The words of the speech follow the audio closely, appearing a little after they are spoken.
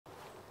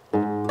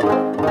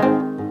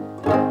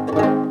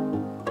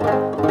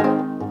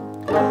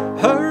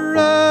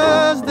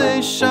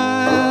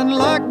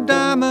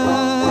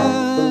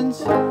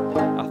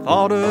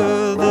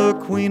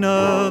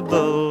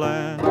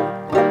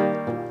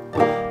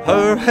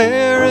Her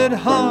hair it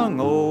hung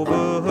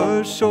over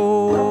her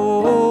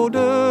shoulder,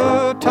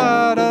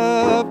 tied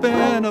up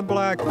in a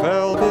black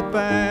velvet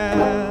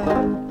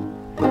band,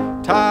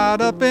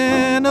 tied up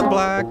in a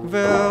black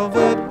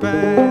velvet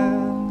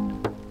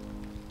band.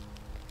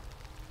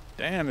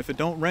 Damn, if it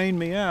don't rain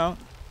me out.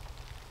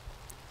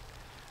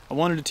 I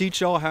wanted to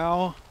teach y'all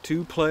how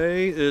to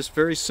play this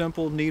very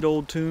simple, neat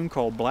old tune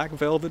called Black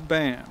Velvet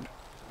Band.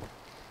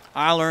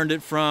 I learned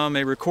it from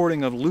a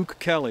recording of Luke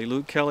Kelly.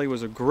 Luke Kelly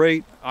was a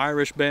great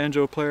Irish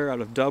banjo player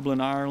out of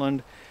Dublin,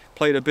 Ireland.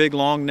 Played a big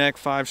long neck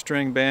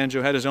 5-string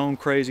banjo, had his own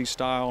crazy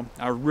style.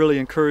 I really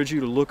encourage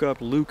you to look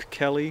up Luke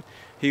Kelly.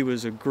 He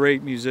was a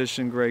great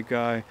musician, great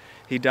guy.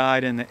 He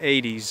died in the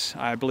 80s,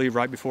 I believe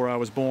right before I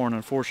was born.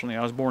 Unfortunately,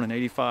 I was born in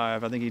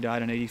 85. I think he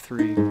died in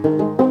 83.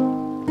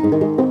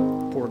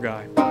 Poor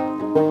guy.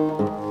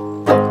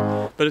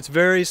 But it's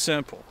very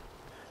simple.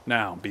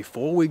 Now,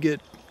 before we get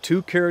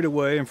too carried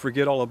away and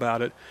forget all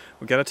about it,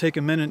 we got to take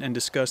a minute and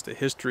discuss the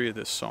history of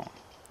this song.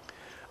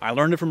 I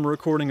learned it from a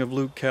recording of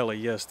Luke Kelly,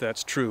 yes,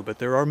 that's true, but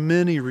there are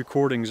many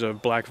recordings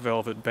of Black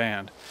Velvet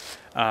Band,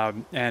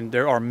 and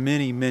there are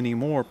many, many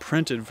more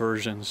printed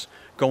versions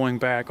going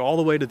back all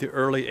the way to the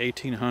early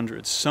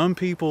 1800s. Some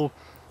people,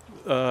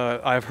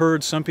 I've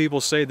heard some people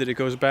say that it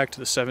goes back to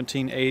the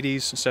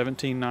 1780s,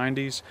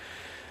 1790s.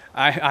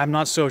 I'm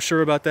not so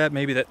sure about that.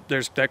 Maybe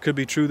that could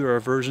be true. There are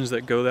versions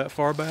that go that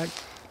far back.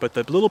 But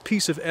the little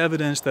piece of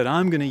evidence that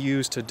I'm going to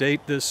use to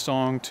date this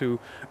song to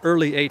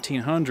early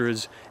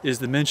 1800s is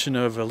the mention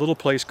of a little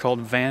place called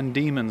Van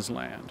Diemen's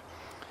Land.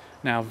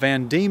 Now,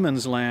 Van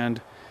Diemen's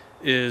Land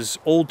is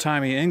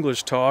old-timey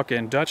English talk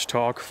and Dutch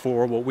talk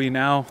for what we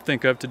now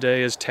think of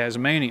today as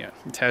Tasmania.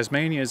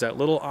 Tasmania is that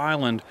little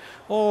island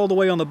all the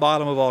way on the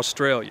bottom of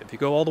Australia. If you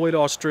go all the way to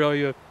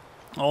Australia,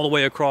 all the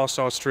way across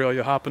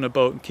Australia, hop in a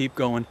boat and keep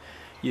going,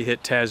 you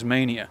hit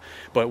Tasmania.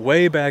 But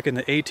way back in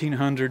the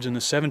 1800s and the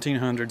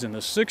 1700s and the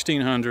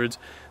 1600s,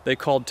 they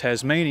called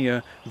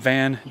Tasmania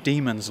Van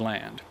Diemen's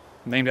Land,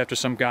 named after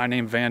some guy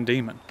named Van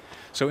Diemen.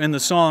 So in the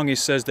song he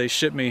says they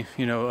shipped me,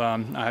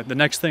 the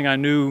next thing I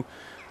knew,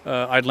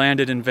 I'd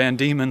landed in Van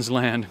Diemen's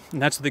Land.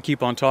 And that's what they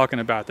keep on talking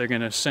about. They're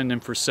going to send him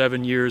for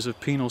 7 years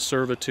of penal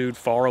servitude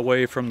far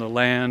away from the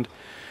land.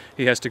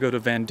 He has to go to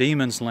Van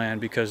Diemen's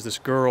Land because this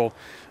girl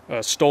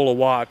stole a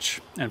watch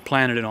and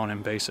planted it on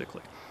him,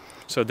 basically.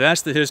 So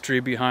that's the history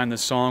behind the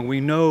song.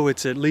 We know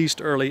it's at least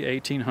early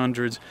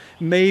 1800s,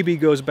 maybe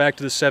goes back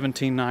to the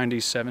 1790s,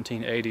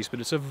 1780s, but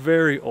it's a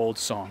very old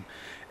song.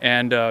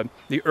 And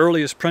the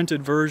earliest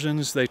printed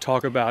versions, they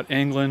talk about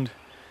England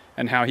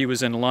and how he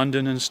was in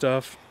London and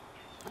stuff.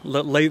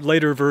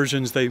 Later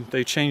versions,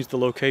 they changed the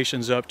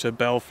locations up to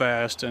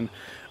Belfast and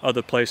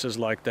other places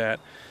like that.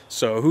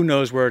 So who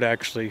knows where it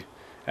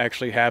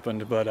actually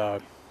happened,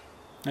 but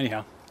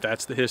anyhow,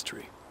 that's the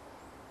history.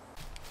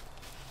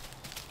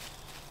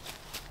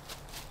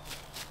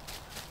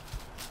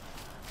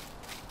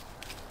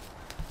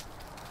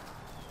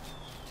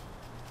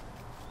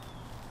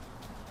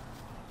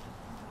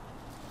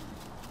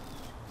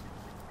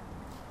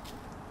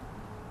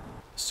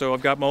 So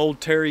I've got my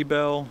old Terry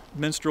Bell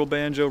minstrel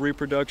banjo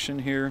reproduction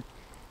here.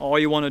 All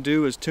you want to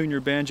do is tune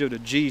your banjo to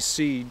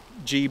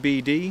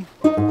gCGBD.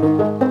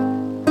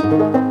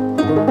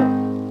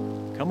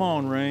 Come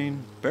on,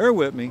 rain, bear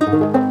with me.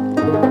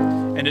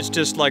 And it's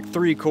just like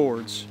 3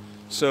 chords.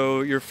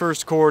 So your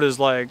first chord is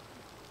like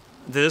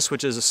this,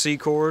 which is a C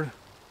chord.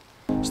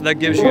 So that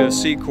gives you a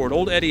C chord.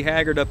 Old Eddie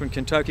Haggard up in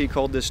Kentucky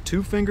called this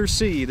 2-finger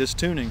C, this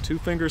tuning,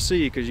 2-finger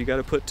C, because you got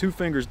to put 2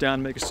 fingers down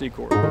to make a C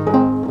chord.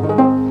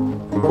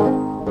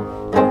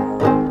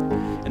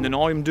 And then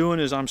all I'm doing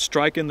is I'm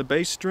striking the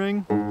bass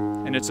string,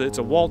 and it's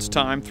a waltz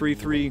time,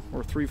 3/3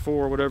 or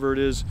 3/4, whatever it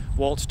is,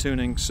 waltz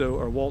tuning,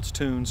 or waltz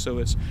tune. So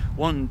it's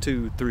 1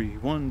 2 3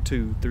 1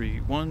 2 3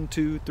 1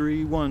 2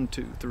 3 1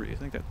 2 3. I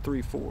think that's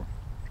 3/4.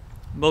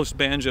 Most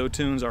banjo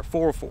tunes are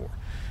 4/4.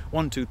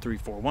 1 2 3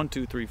 4 1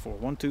 2 3 4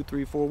 1 2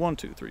 3 4 1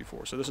 2 3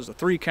 4. So this is a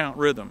 3-count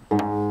rhythm.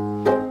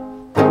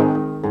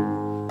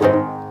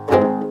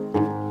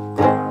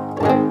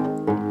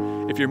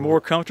 If you're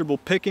more comfortable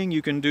picking,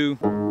 you can do,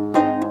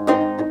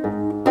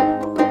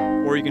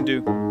 or you can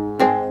do.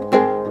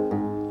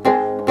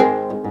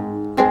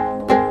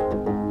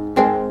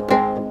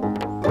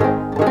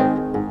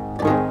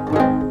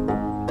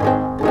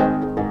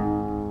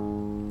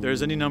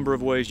 There's any number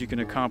of ways you can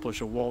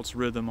accomplish a waltz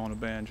rhythm on a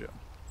banjo.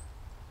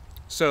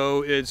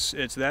 So it's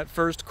that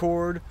first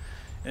chord,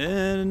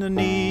 in a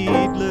neat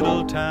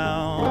little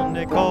town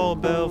they call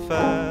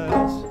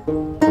Belfast.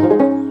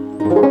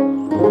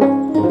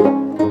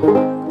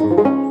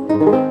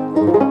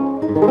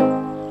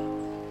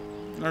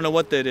 I don't know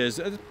what that is.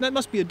 That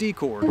must be a D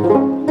chord.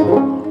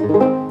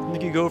 I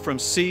think you go from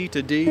C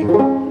to D.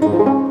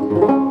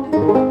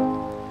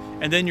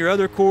 And then your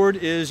other chord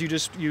is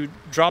you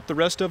drop the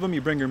rest of them, you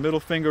bring your middle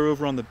finger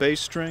over on the bass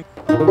string.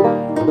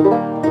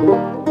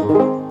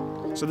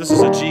 So this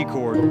is a G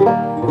chord.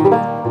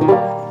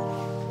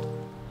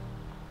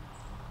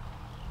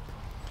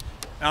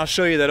 I'll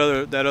show you that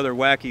other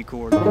wacky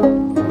chord.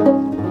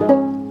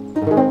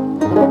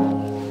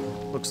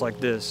 We'll looks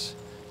like this.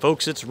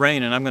 Folks, it's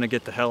raining. I'm gonna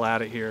get the hell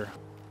out of here.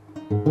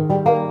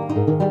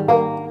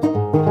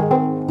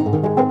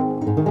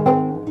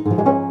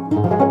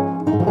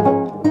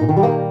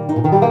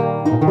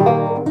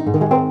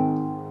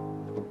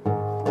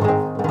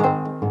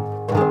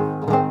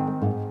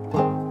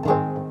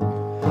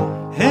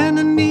 In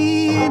a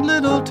neat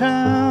little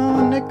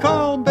town they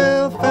call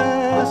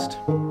Belfast,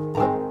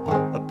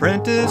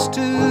 apprentice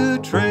to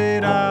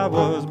trade I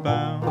was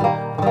bound.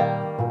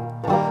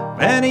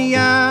 Many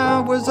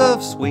hours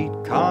of sweet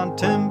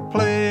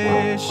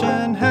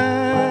contemplation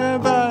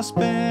have I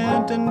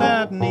spent in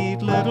that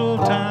neat little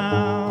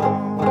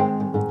town,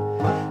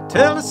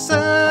 till a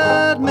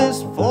sad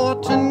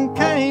misfortune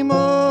came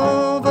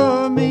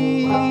over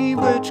me,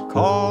 which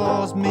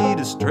caused me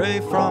to stray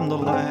from the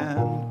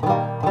land,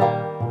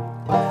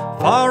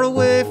 far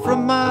away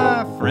from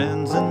my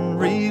friends and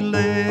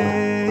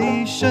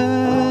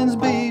relations,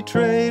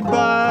 betrayed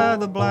by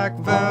the Black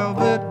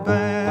Velvet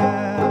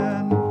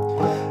Band.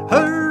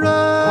 Her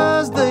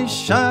eyes, they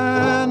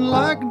shine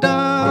like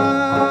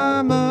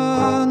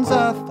diamonds.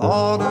 I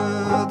thought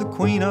of the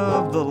Queen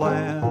of the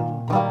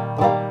land.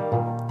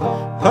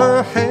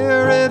 Her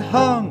hair, it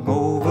hung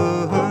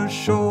over her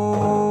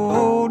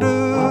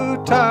shoulder,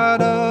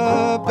 tied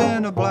up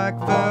in a black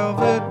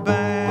velvet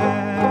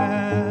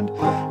band,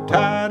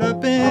 tied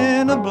up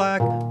in a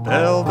black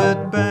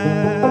velvet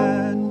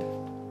band.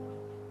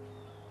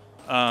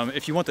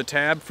 If you want the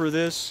tab for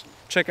this,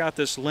 check out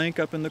this link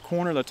up in the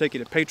corner. They'll take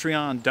you to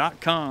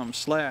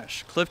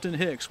patreon.com/Clifton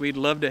Hicks. We'd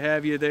love to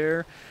have you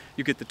there.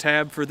 You get the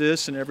tab for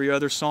this and every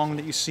other song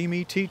that you see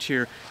me teach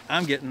here.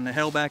 I'm getting the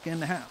hell back in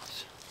the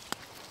house.